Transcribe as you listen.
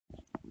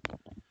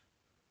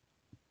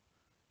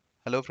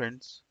Hello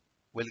friends,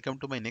 welcome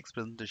to my next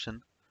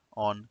presentation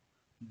on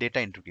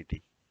data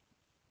integrity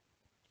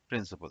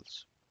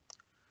principles.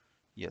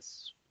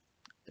 Yes,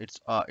 it's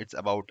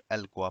about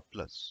ALCOA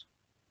plus.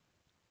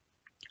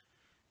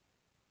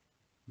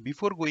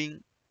 Before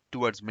going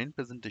towards main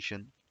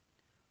presentation,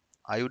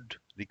 I would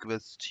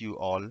request you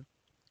all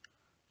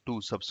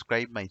to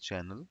subscribe my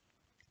channel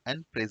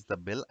and press the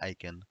bell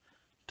icon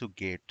to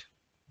get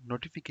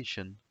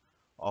notification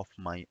of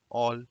my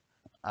all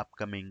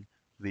upcoming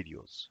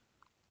videos.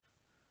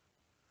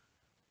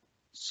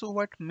 So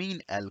what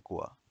mean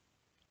ALCOA?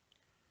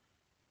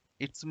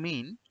 It's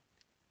mean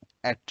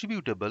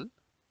attributable,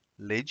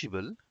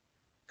 legible,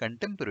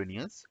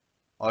 contemporaneous,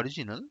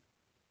 original,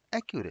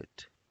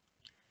 accurate.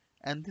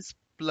 And this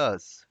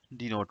plus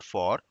denote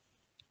for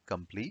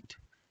complete,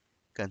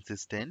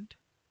 consistent,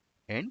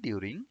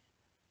 enduring,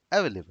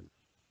 available.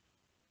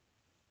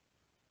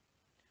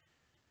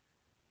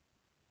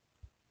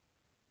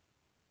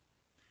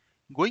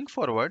 Going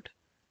forward,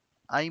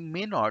 I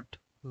may not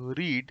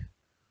read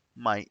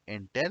my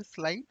entire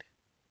slide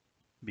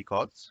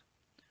because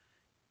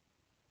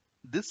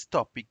this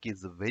topic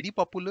is very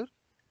popular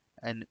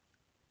and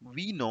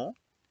we know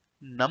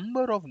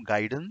number of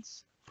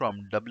guidance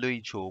from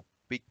WHO,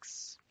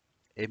 PICS,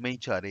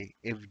 MHRA,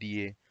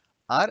 FDA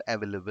are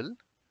available.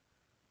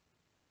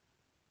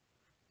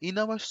 In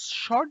our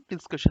short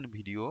discussion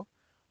video,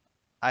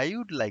 I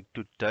would like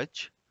to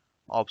touch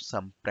of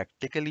some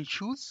practical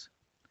issues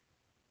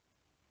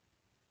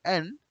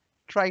and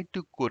try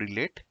to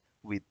correlate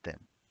with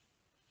them.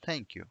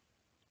 Thank you.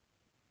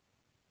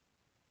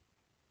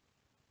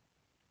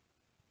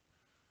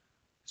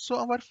 So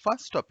our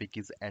first topic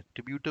is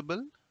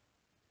attributable.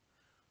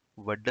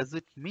 What does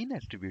it mean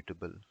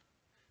attributable?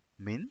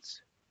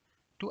 Means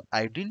to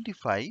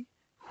identify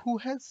who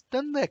has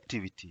done the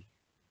activity.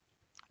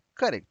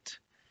 Correct.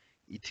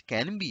 It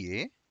can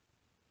be a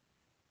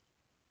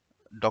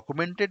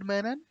documented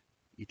manner.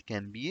 It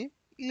can be a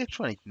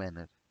electronic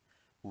manner.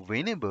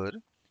 Whenever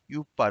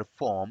you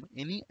perform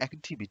any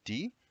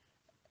activity,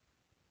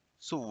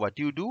 so what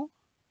you do?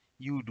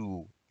 You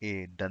do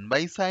a done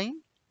by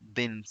sign,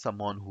 then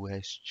someone who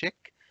has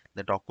checked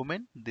the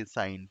document, they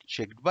sign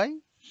checked by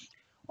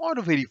or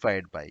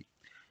verified by.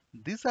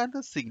 These are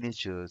the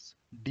signatures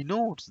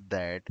denotes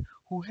that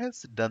who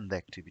has done the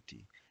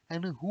activity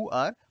and who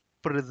are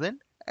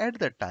present at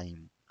the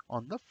time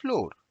on the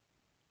floor.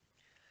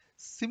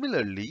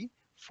 Similarly,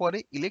 for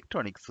a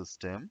electronic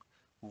system,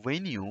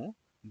 when you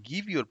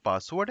give your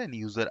password and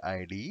user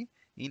ID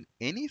in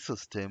any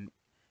system,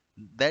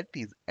 that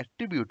is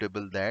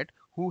attributable that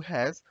who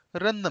has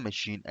run the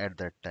machine at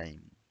that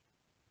time.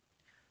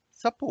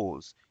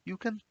 Suppose you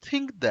can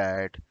think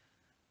that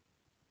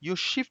your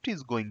shift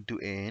is going to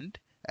end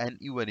and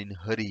you are in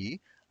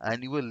hurry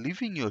and you are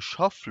leaving your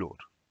shop floor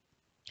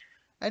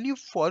and you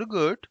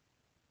forgot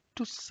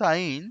to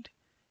sign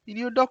in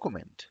your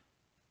document.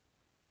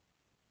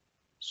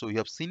 So you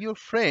have seen your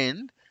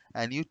friend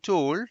and you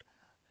told,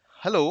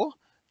 hello,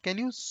 can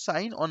you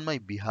sign on my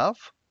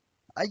behalf?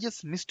 I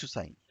just missed to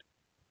sign.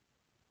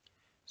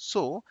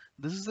 So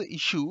this is the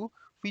issue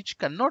which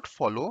cannot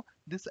follow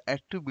this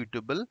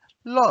attributable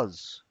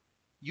laws.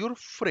 Your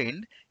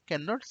friend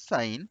cannot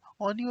sign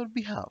on your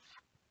behalf.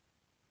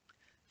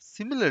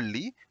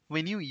 Similarly,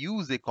 when you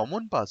use a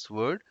common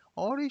password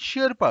or a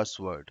share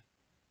password,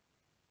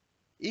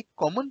 a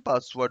common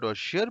password or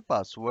share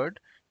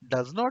password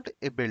does not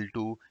able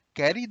to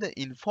carry the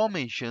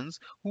informations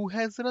who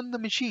has run the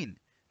machine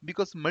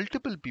because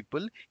multiple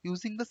people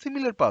using the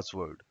similar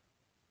password.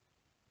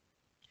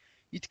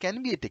 It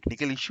can be a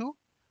technical issue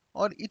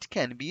or it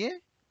can be a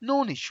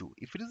known issue.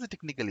 If it is a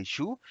technical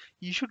issue,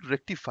 you should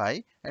rectify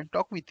and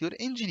talk with your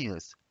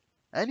engineers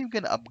and you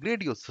can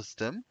upgrade your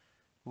system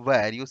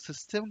where your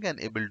system can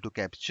able to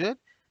capture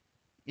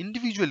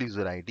individual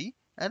user ID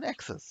and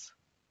access.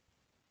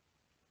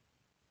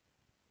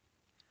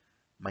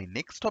 My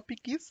next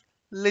topic is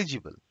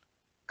legible.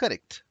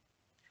 Correct.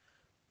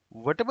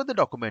 Whatever the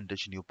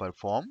documentation you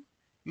perform,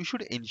 you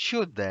should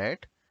ensure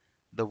that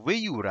the way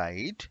you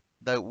write,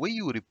 the way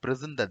you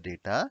represent the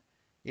data,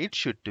 it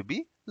should to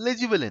be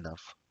legible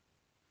enough.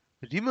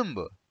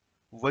 Remember,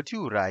 what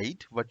you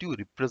write, what you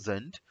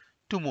represent,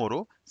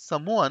 tomorrow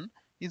someone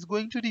is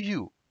going to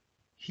review.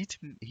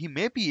 He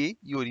may be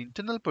your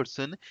internal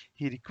person,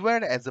 he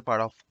required as a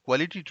part of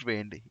quality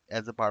trend,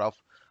 as a part of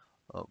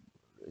uh,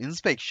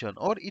 inspection,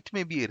 or it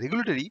may be a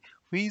regulatory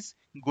who is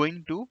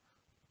going to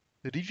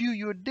review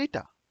your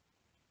data.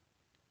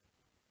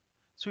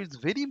 So it's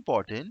very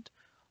important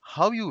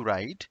how you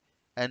write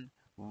and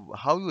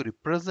how you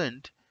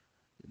represent,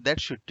 that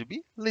should to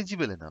be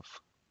legible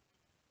enough.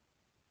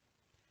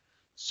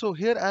 So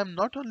here I am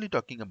not only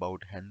talking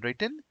about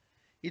handwritten,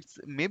 it's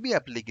maybe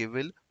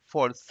applicable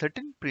for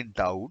certain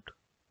printout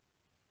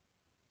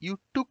you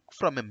took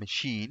from a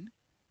machine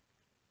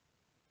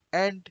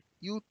and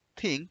you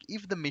think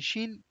if the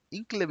machine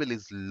ink level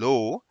is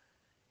low,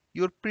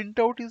 your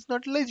printout is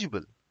not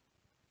legible.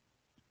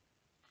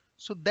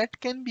 So that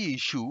can be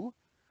issue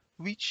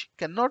which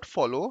cannot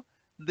follow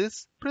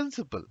this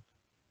principle.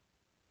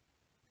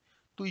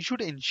 So you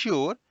should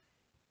ensure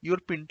your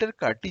printer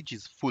cartridge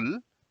is full,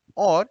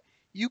 or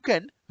you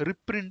can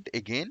reprint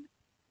again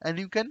and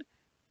you can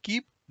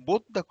keep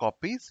both the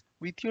copies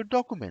with your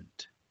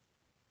document.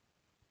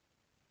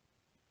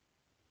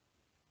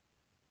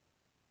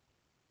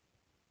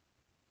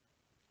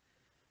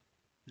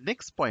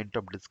 Next point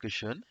of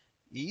discussion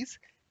is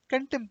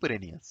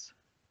contemporaneous.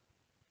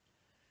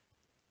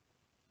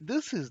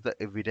 This is the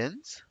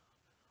evidence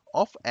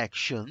of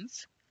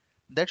actions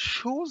that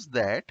shows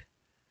that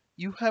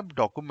you have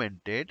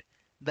documented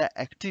the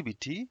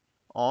activity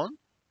on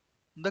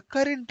the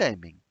current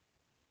timing.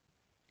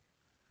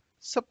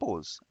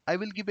 Suppose I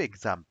will give an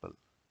example.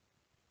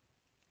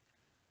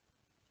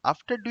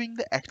 After doing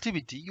the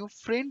activity, your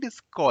friend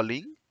is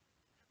calling,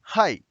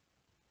 "Hi,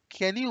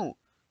 can you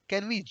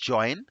can we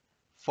join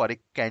for a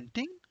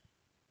canteen?"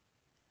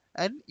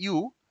 And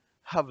you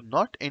have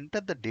not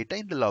entered the data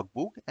in the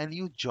logbook and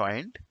you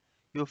joined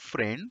your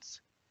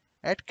friends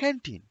at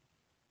canteen.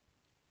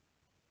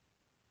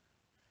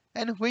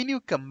 And when you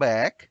come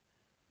back,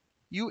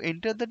 you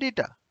enter the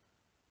data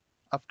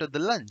after the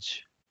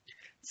lunch.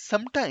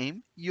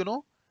 Sometime,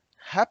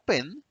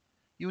 happen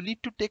you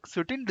need to take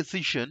certain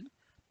decision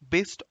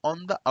based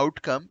on the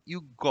outcome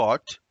you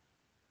got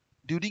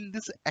during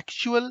this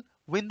actual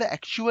when the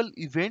actual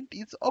event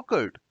is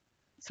occurred.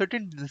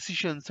 Certain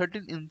decision,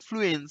 certain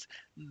influence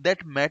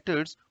that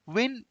matters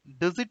when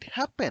does it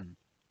happen.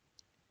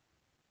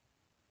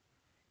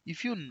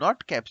 If you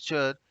not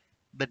capture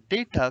the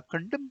data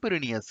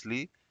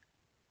contemporaneously,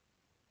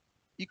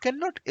 you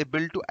cannot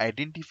able to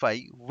identify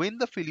when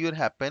the failure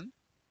happened,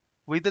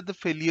 whether the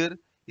failure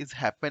is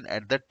happen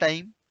at that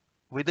time,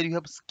 whether you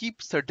have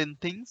skipped certain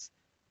things.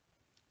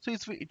 So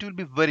it will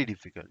be very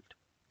difficult.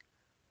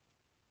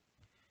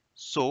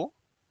 So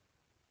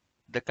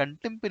the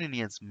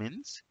contemporaneous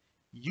means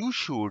you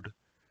should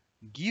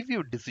give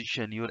your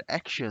decision, your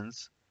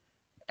actions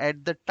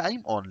at the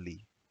time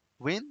only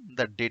when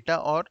the data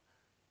or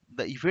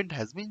the event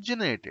has been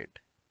generated.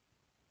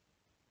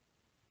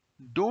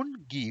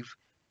 Don't give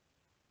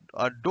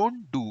or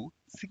don't do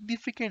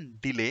significant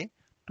delay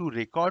to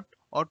record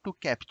or to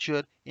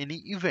capture any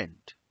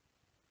event.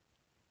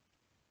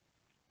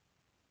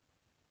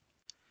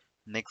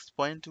 Next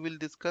point we'll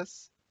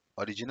discuss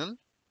original.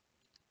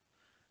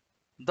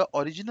 The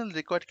original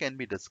record can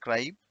be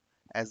described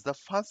as the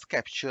first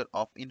capture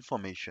of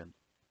information,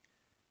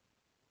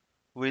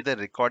 whether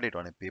recorded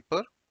on a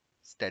paper,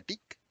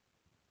 static,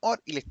 or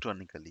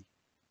electronically,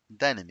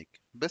 dynamic,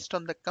 based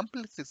on the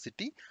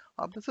complexity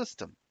of the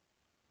system.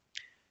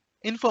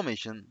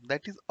 Information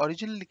that is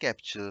originally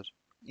captured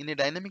in a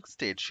dynamic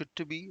state should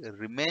to be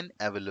remain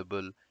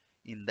available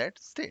in that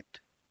state.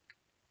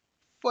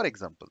 For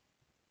example,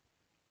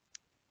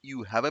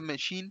 you have a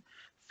machine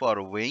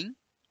for weighing,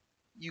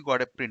 you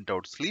got a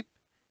printout slip,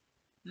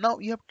 now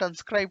you have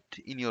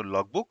transcribed in your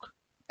logbook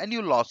and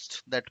you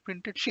lost that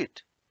printed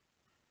sheet.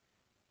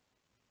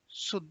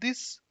 So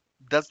this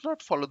does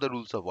not follow the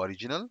rules of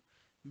original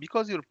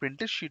because your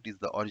printed sheet is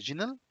the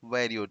original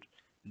where your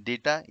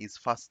data is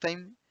first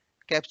time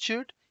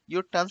captured.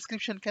 Your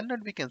transcription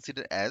cannot be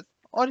considered as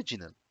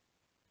original.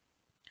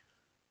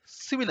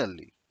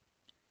 Similarly,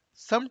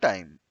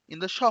 sometime in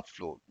the shop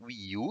floor we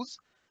use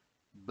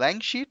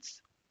blank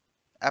sheets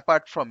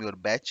apart from your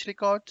batch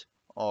record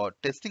or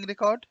testing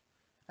record,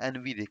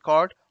 and we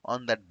record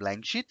on that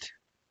blank sheet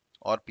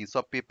or piece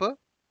of paper,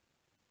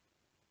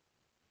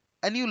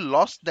 and you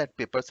lost that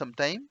paper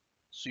sometime,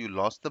 so you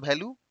lost the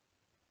value.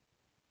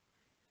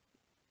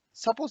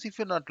 Suppose if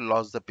you not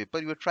lost the paper,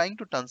 you are trying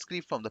to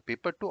transcribe from the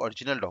paper to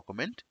original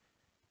document,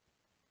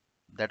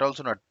 that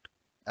also not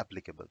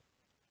applicable.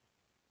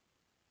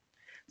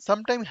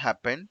 Sometime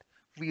happened,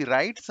 we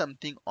write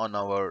something on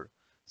our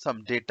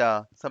some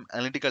data, some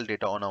analytical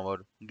data on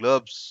our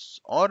gloves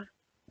or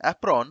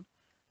apron,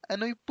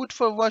 and we put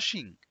for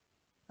washing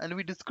and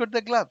we discard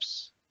the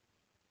gloves.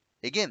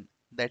 Again,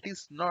 that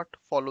is not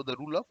follow the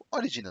rule of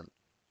original.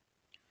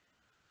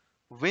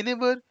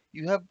 Whenever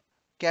you have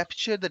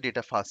captured the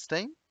data first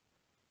time,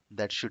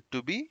 that should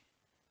to be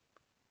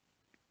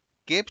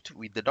kept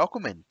with the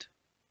document.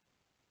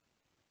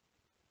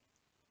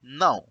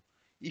 Now,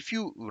 if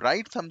you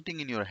write something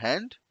in your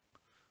hand,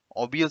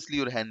 obviously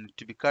your hand need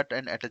to be cut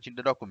and attached in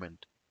the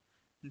document.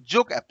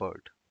 Joke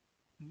apart.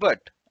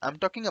 But I'm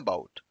talking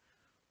about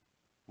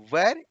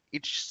where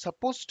it's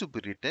supposed to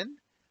be written,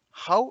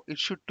 how it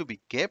should to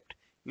be kept,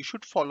 you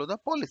should follow the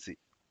policy.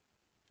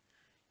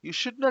 You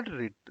should not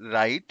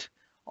write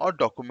or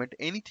document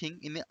anything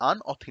in an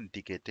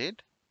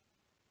unauthenticated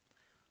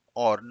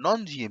or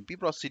non-GMP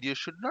procedure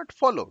should not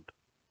followed.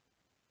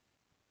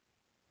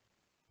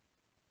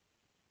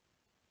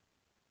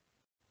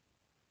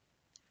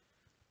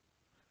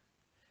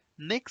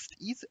 Next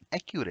is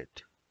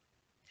accurate.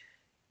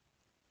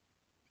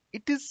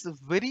 It is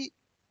very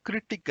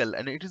critical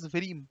and it is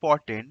very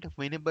important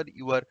whenever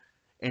you are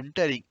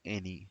entering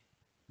any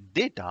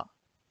data.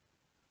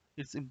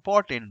 It's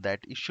important that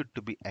it should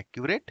to be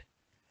accurate,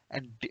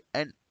 and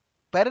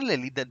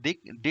parallelly the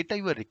data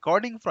you are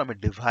recording from a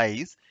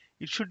device,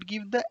 it should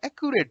give the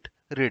accurate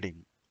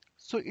reading.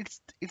 So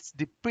it's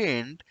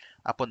depend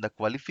upon the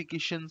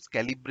qualifications,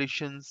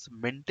 calibrations,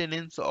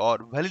 maintenance or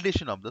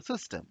validation of the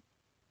system.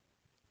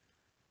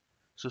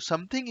 So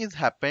something is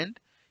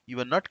happened, you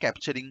are not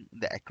capturing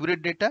the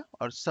accurate data,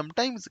 or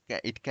sometimes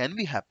it can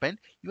be happen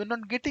you are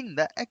not getting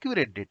the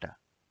accurate data.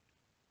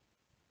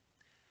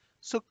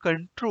 So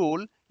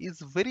control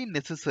is very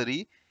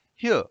necessary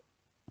here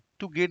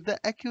to get the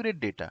accurate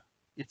data.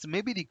 It's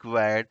maybe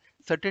required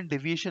certain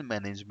deviation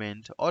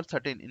management or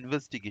certain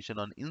investigation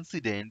on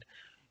incident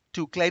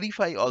to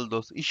clarify all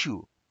those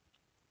issues.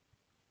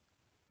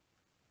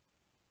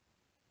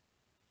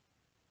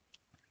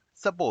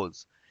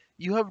 Suppose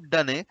you have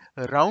done a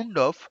round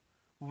of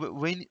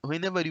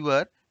whenever you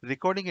are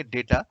recording a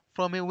data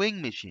from a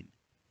weighing machine.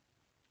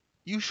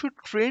 You should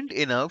trained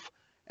enough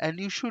and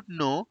you should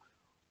know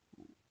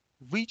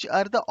which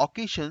are the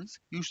occasions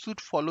you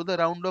should follow the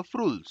round of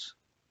rules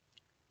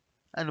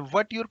and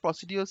what your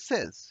procedure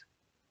says.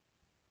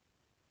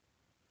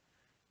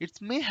 It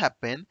may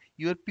happen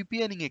you are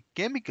preparing a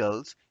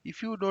chemicals.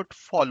 If you don't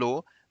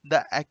follow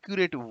the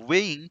accurate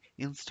weighing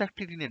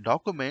instructed in a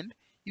document,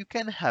 you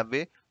can have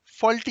a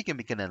faulty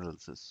chemical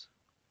analysis.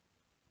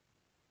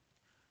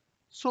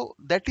 So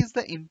that is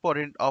the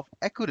importance of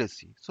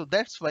accuracy. So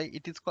that's why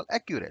it is called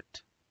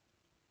accurate.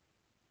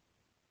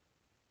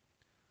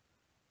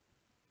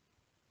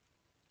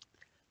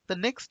 The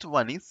next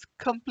one is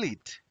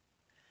complete.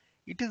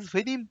 It is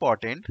very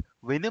important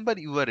whenever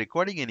you are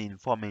recording any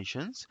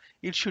informations,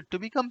 it should to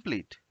be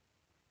complete.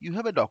 You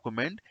have a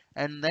document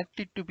and that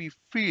need to be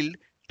filled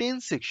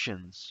 10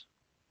 sections.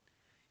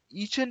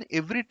 Each and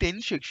every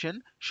 10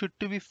 section should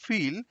to be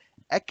filled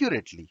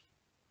accurately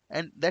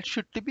and that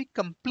should to be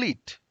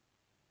complete.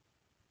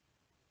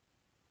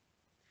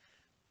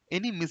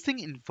 Any missing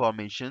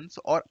informations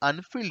or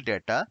unfilled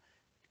data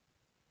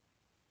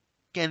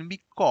can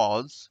be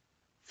cause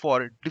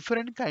for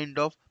different kind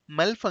of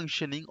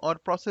malfunctioning or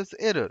process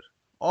error,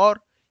 or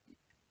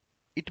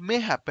it may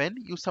happen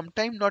you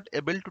sometime not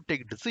able to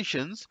take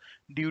decisions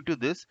due to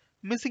this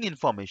missing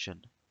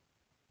information.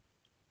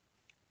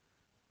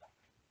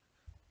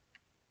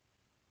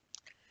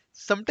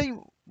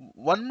 Sometime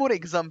one more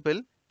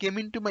example came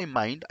into my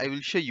mind, I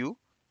will show you.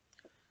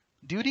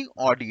 During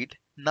audit,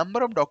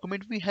 number of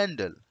document we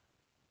handle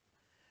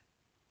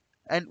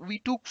and we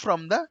took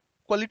from the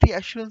quality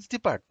assurance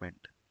department.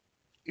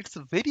 It's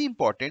very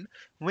important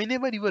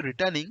whenever you are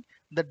returning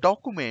the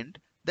document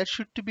that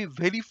should to be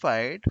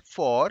verified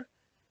for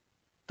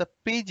the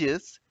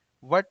pages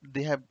what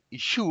they have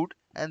issued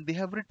and they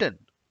have written.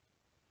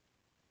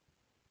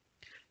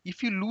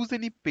 If you lose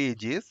any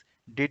pages,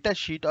 data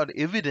sheet or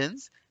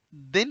evidence,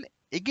 then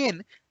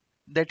again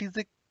that is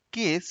a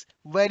case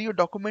where your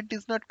document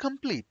is not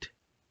complete.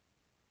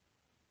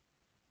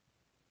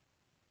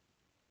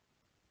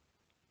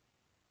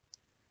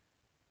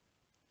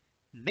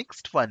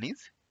 Next one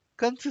is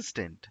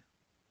consistent.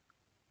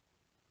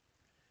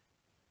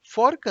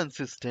 For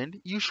consistent,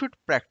 you should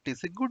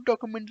practice a good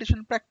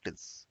documentation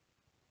practice.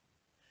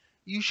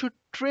 You should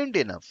train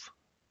enough.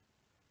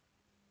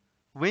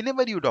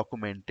 Whenever you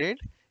documented,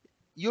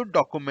 your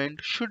document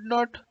should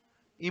not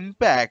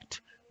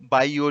impact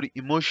by your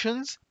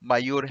emotions, by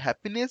your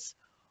happiness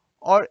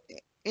or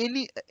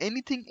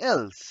anything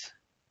else.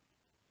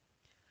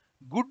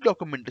 Good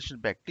documentation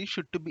practice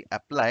should to be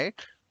applied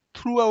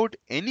throughout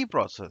any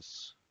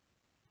process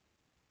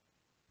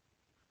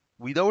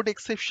without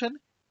exception,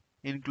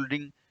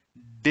 including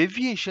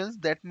deviations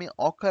that may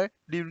occur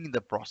during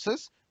the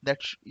process that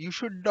you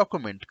should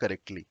document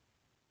correctly.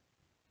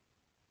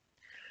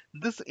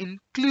 This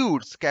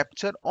includes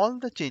capture all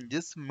the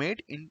changes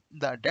made in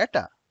the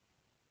data.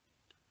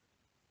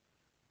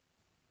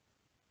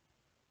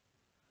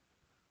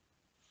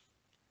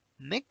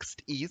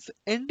 Next is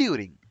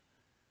enduring.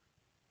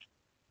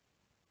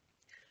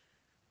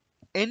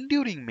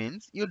 Enduring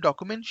means your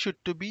document should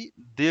to be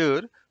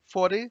there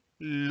for a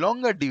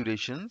longer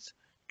durations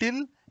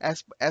till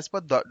as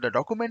per the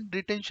document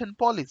retention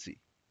policy.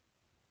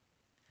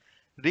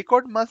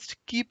 Record must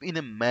keep in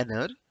a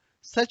manner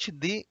such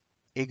they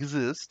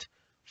exist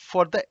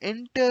for the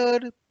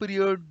entire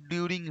period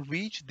during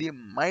which they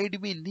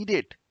might be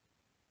needed.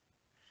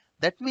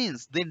 That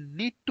means they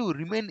need to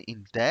remain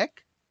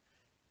intact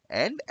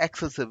and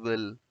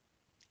accessible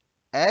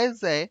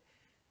as a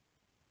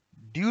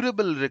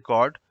durable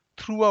record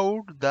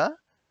throughout the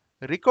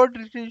record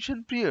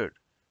retention period.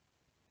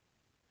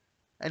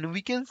 And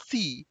we can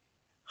see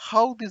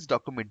how this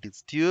document is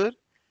steered,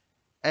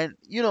 and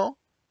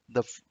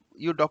the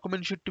your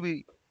document should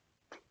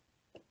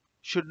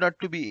not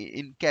to be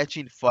in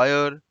catching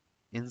fire,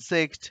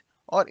 insect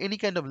or any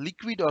kind of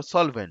liquid or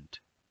solvent.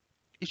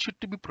 It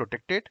should to be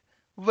protected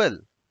well.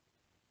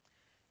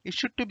 It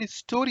should to be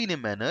stored in a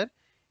manner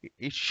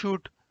it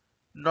should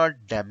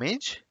not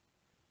damage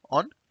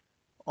on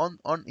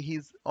on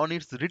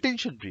its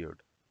retention period.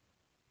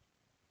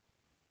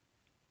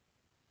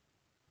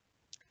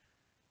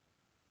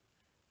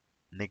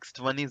 Next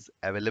one is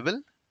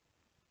available.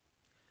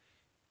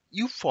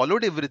 You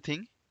followed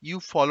everything. You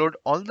followed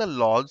all the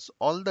laws,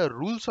 all the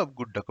rules of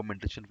good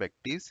documentation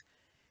practice.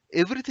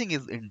 everything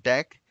is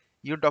intact,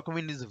 your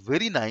document is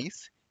very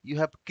nice, you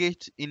have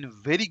kept in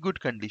very good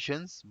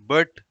conditions,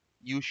 but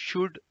you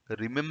should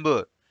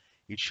remember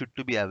it should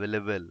to be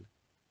available.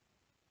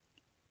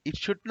 It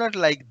should not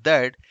like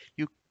that.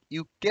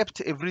 You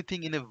kept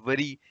everything in a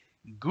very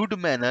good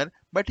manner,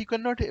 but you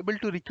cannot able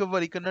to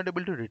recover, you cannot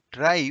able to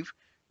retrieve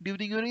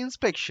during your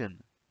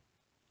inspection.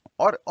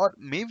 Or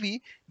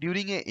maybe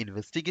during a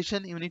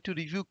investigation you need to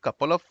review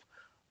couple of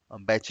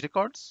batch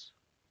records,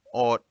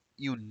 or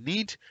you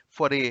need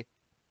for a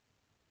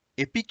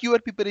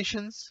APQR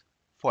preparations,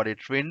 for a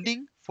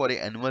trending, for a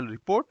annual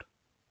report.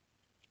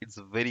 It's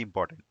very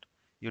important.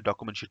 Your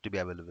document should to be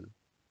available.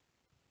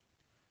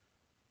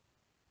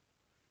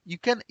 You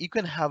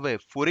can have a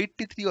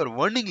 483 or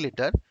warning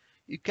letter.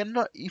 You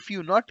cannot if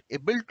you're not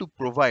able to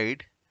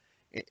provide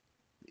a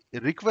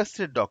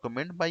requested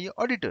document by your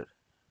auditor.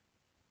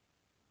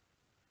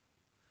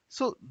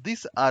 So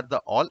these are the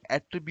all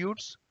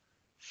attributes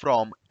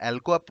from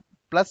ALCOA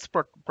plus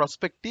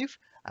perspective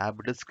I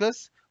have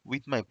discussed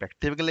with my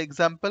practical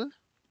example.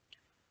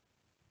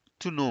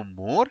 To know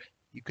more,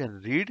 you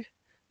can read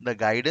the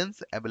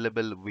guidance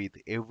available with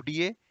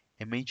FDA,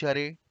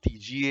 MHRA,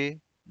 TGA,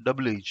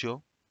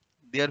 WHO.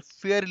 They are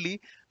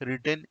fairly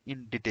written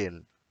in detail.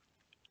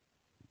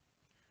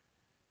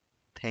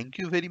 Thank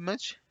you very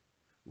much.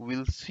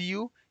 We'll see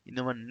you in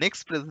our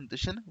next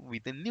presentation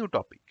with a new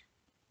topic.